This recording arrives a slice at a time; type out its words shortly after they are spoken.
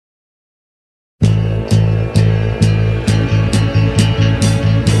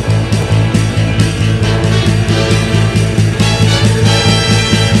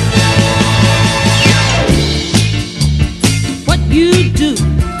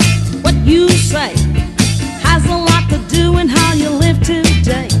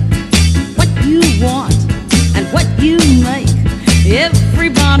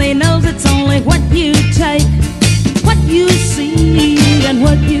it's only what you take, what you see and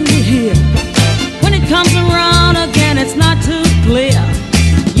what you hear. When it comes around again, it's not too clear.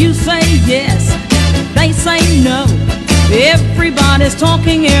 You say yes, they say no. Everybody's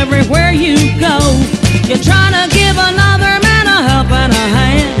talking everywhere you go. You're trying to give another man a helping a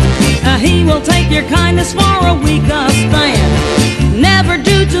hand. He will take your kindness for a weaker stand. Never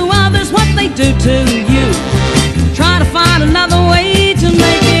do to others what they do to you. Try to find another way to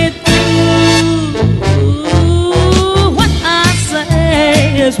make it through. What I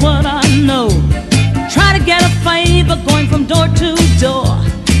say is what I know. Try to get a favor going from door to door.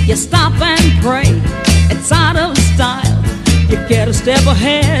 You stop and pray, it's out of style. You get a step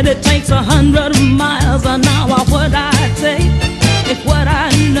ahead, it takes 100 miles an hour. What I take is what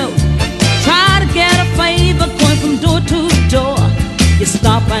I know. Try to get a favor going from door to door. You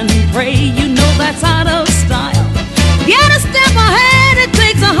stop and pray, you know that's out of style. Get a step ahead, it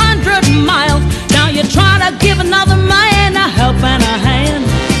takes 100 miles. Now you try to give another man a help and a hand.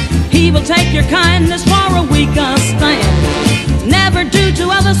 He will take your kindness for a weaker stand. Never do to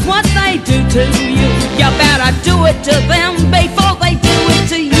others what they do to you. You better do it to them before they do it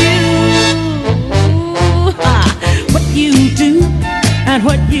to you. What you do and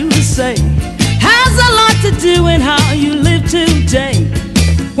what you say has a lot to do in how you live today.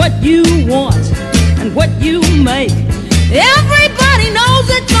 What you want and what you make, everybody knows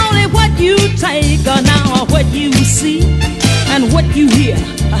it's only what you take, or now what you see and what you hear.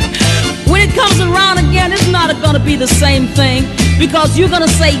 When it comes around again, it's not gonna be the same thing, because you're gonna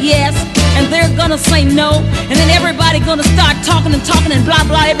say yes and they're gonna say no, and then everybody gonna start talking and blah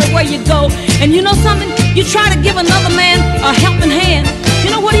blah everywhere you go. And you know something? You try to give another man a helping hand,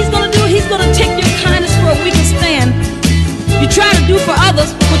 you know what he's gonna do? He's gonna take your kindness for a weaker stand. You try to do for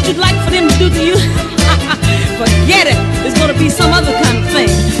others what you'd like for them to do to you. Forget it, it's gonna be some other kind of thing.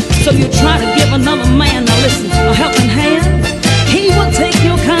 So you try to give another man, now listen, a helping hand. He will take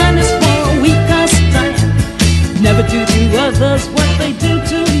your kindness for a weaker stand. Never do to others